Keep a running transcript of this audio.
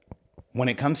When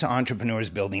it comes to entrepreneurs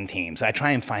building teams, I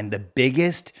try and find the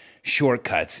biggest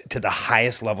shortcuts to the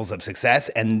highest levels of success,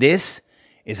 and this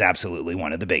is absolutely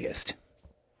one of the biggest.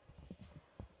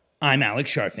 I'm Alex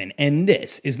Sharfin, and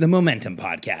this is the Momentum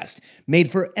Podcast,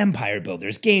 made for empire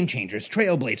builders, game changers,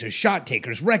 trailblazers, shot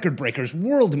takers, record breakers,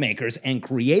 world makers, and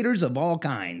creators of all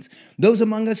kinds. Those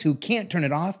among us who can't turn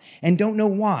it off and don't know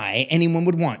why anyone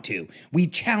would want to. We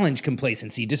challenge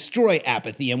complacency, destroy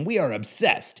apathy, and we are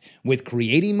obsessed with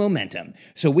creating momentum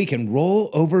so we can roll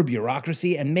over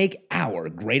bureaucracy and make our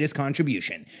greatest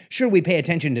contribution. Sure, we pay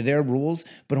attention to their rules,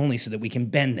 but only so that we can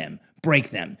bend them,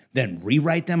 break them, then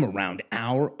rewrite them around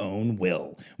our own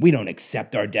will. We don't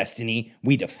accept our destiny,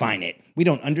 we define it. We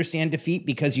don't understand defeat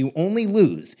because you only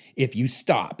lose if you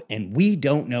stop, and we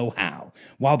don't know how.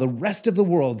 While the rest of the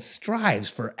world strives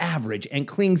for average and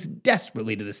clings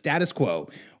desperately to the status quo,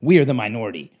 we are the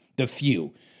minority, the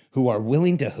few, who are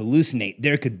willing to hallucinate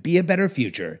there could be a better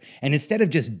future, and instead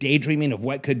of just daydreaming of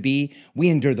what could be, we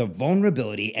endure the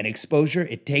vulnerability and exposure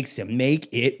it takes to make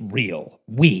it real.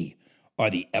 We are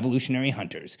the evolutionary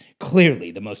hunters, clearly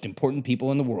the most important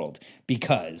people in the world,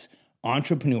 because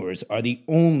entrepreneurs are the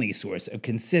only source of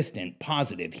consistent,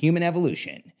 positive human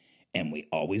evolution, and we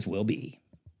always will be.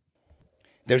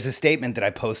 There's a statement that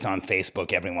I post on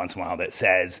Facebook every once in a while that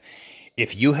says,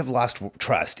 if you have lost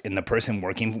trust in the person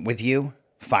working with you,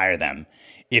 fire them.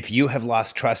 If you have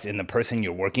lost trust in the person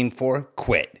you're working for,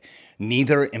 quit.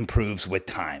 Neither improves with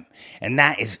time. And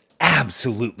that is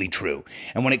absolutely true.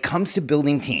 And when it comes to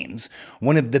building teams,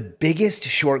 one of the biggest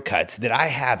shortcuts that I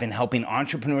have in helping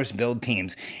entrepreneurs build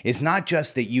teams is not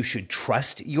just that you should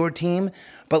trust your team,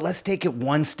 but let's take it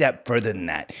one step further than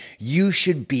that. You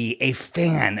should be a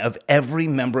fan of every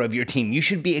member of your team. You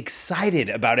should be excited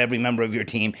about every member of your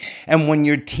team. And when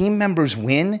your team members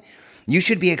win, you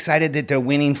should be excited that they're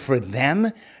winning for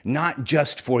them, not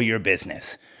just for your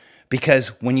business. Because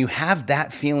when you have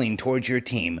that feeling towards your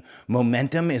team,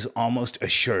 momentum is almost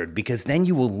assured, because then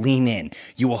you will lean in,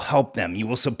 you will help them, you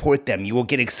will support them, you will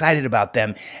get excited about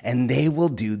them, and they will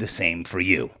do the same for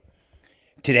you.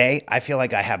 Today, I feel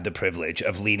like I have the privilege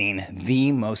of leading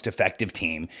the most effective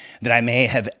team that I may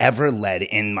have ever led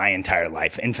in my entire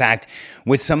life. In fact,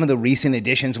 with some of the recent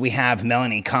additions, we have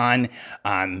Melanie Kahn,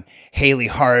 Haley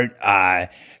Hart,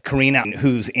 Karina,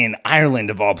 who's in Ireland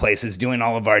of all places, doing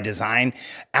all of our design.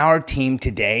 Our team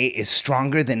today is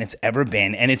stronger than it's ever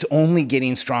been, and it's only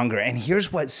getting stronger. And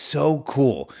here's what's so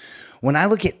cool. When I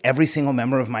look at every single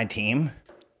member of my team,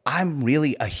 I'm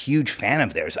really a huge fan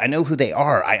of theirs. I know who they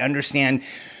are. I understand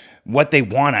what they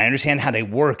want. I understand how they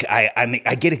work.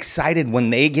 I get excited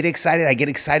when they get excited. I get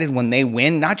excited when they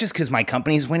win, not just because my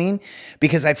company's winning,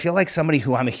 because I feel like somebody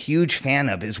who I'm a huge fan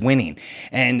of is winning.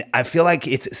 And I feel like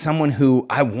it's someone who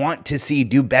I want to see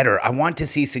do better. I want to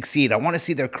see succeed. I want to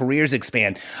see their careers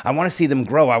expand. I want to see them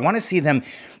grow. I want to see them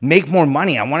make more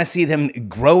money. I want to see them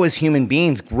grow as human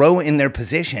beings, grow in their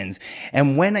positions.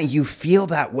 And when you feel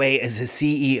that way as a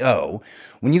CEO,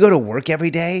 when you go to work every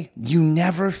day, you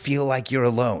never feel like you're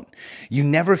alone. You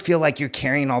never feel like you're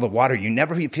carrying all the water. You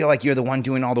never feel like you're the one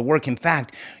doing all the work. In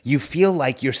fact, you feel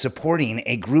like you're supporting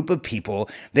a group of people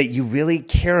that you really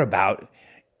care about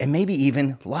and maybe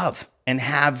even love and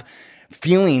have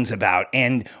feelings about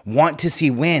and want to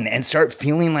see win, and start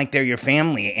feeling like they're your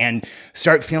family and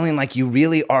start feeling like you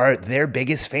really are their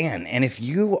biggest fan. And if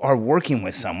you are working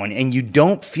with someone and you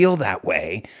don't feel that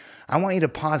way, I want you to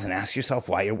pause and ask yourself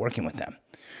why you're working with them.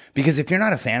 Because if you're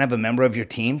not a fan of a member of your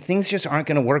team, things just aren't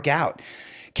going to work out.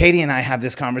 Katie and I have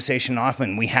this conversation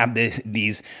often. We have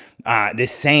this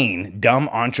saying, dumb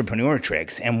entrepreneur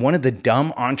tricks. And one of the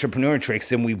dumb entrepreneur tricks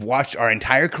that we've watched our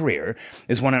entire career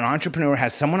is when an entrepreneur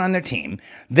has someone on their team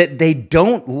that they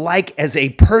don't like as a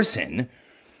person,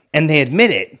 and they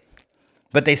admit it,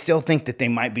 but they still think that they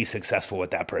might be successful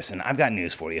with that person. I've got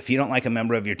news for you. If you don't like a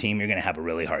member of your team, you're going to have a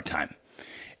really hard time.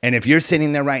 And if you're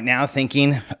sitting there right now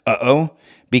thinking,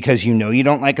 because you know you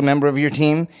don't like a member of your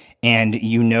team, and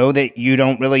you know that you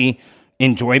don't really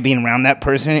enjoy being around that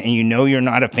person, and you know you're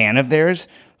not a fan of theirs,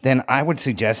 then I would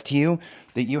suggest to you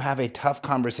that you have a tough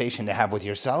conversation to have with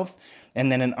yourself,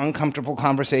 and then an uncomfortable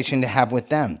conversation to have with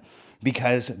them.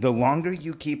 Because the longer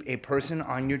you keep a person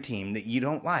on your team that you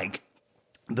don't like,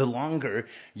 the longer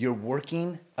you're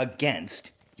working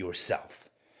against yourself.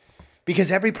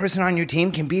 Because every person on your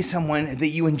team can be someone that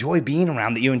you enjoy being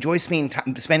around, that you enjoy spending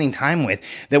time with,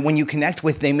 that when you connect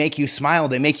with, they make you smile,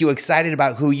 they make you excited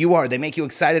about who you are, they make you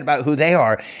excited about who they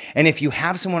are. And if you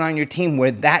have someone on your team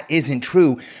where that isn't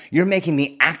true, you're making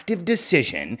the active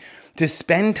decision to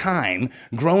spend time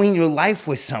growing your life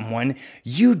with someone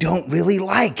you don't really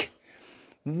like.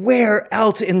 Where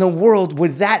else in the world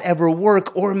would that ever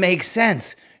work or make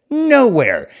sense?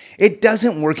 Nowhere. It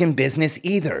doesn't work in business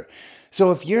either.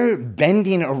 So if you're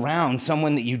bending around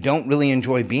someone that you don't really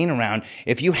enjoy being around,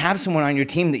 if you have someone on your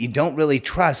team that you don't really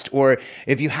trust, or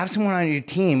if you have someone on your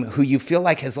team who you feel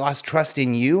like has lost trust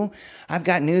in you, I've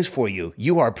got news for you.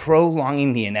 You are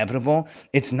prolonging the inevitable.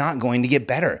 It's not going to get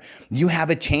better. You have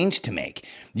a change to make.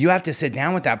 You have to sit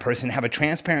down with that person, have a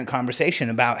transparent conversation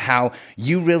about how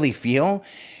you really feel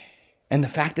and the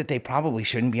fact that they probably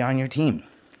shouldn't be on your team.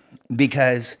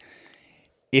 Because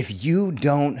if you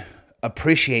don't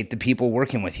appreciate the people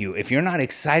working with you, if you're not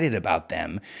excited about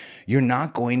them, you're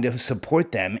not going to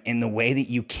support them in the way that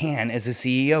you can as a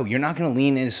CEO. You're not going to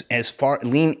lean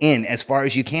in as far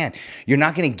as you can. You're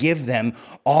not going to give them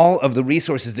all of the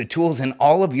resources, the tools, and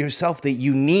all of yourself that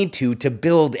you need to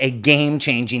build a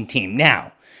game-changing team.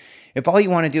 Now, if all you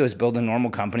want to do is build a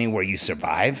normal company where you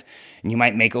survive and you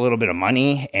might make a little bit of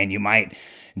money and you might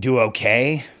do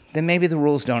okay, then maybe the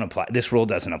rules don't apply. This rule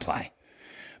doesn't apply.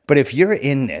 But if you're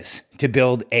in this to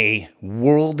build a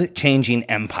world-changing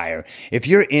empire, if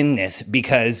you're in this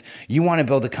because you want to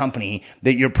build a company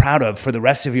that you're proud of for the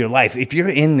rest of your life, if you're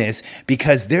in this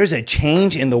because there's a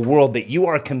change in the world that you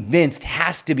are convinced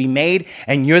has to be made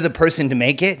and you're the person to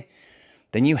make it,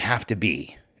 then you have to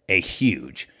be a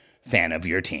huge fan of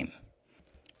your team.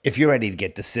 If you're ready to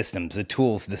get the systems, the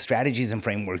tools, the strategies, and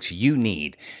frameworks you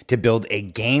need to build a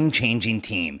game-changing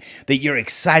team that you're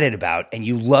excited about and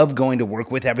you love going to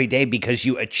work with every day because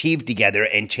you achieved together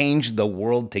and changed the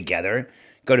world together,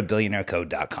 go to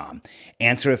billionairecode.com,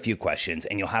 answer a few questions,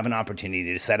 and you'll have an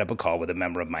opportunity to set up a call with a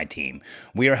member of my team.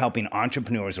 We are helping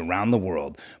entrepreneurs around the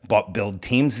world build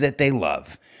teams that they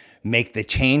love, make the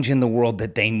change in the world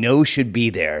that they know should be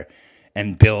there,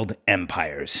 and build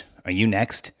empires. Are you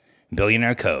next?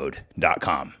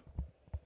 billionairecode.com.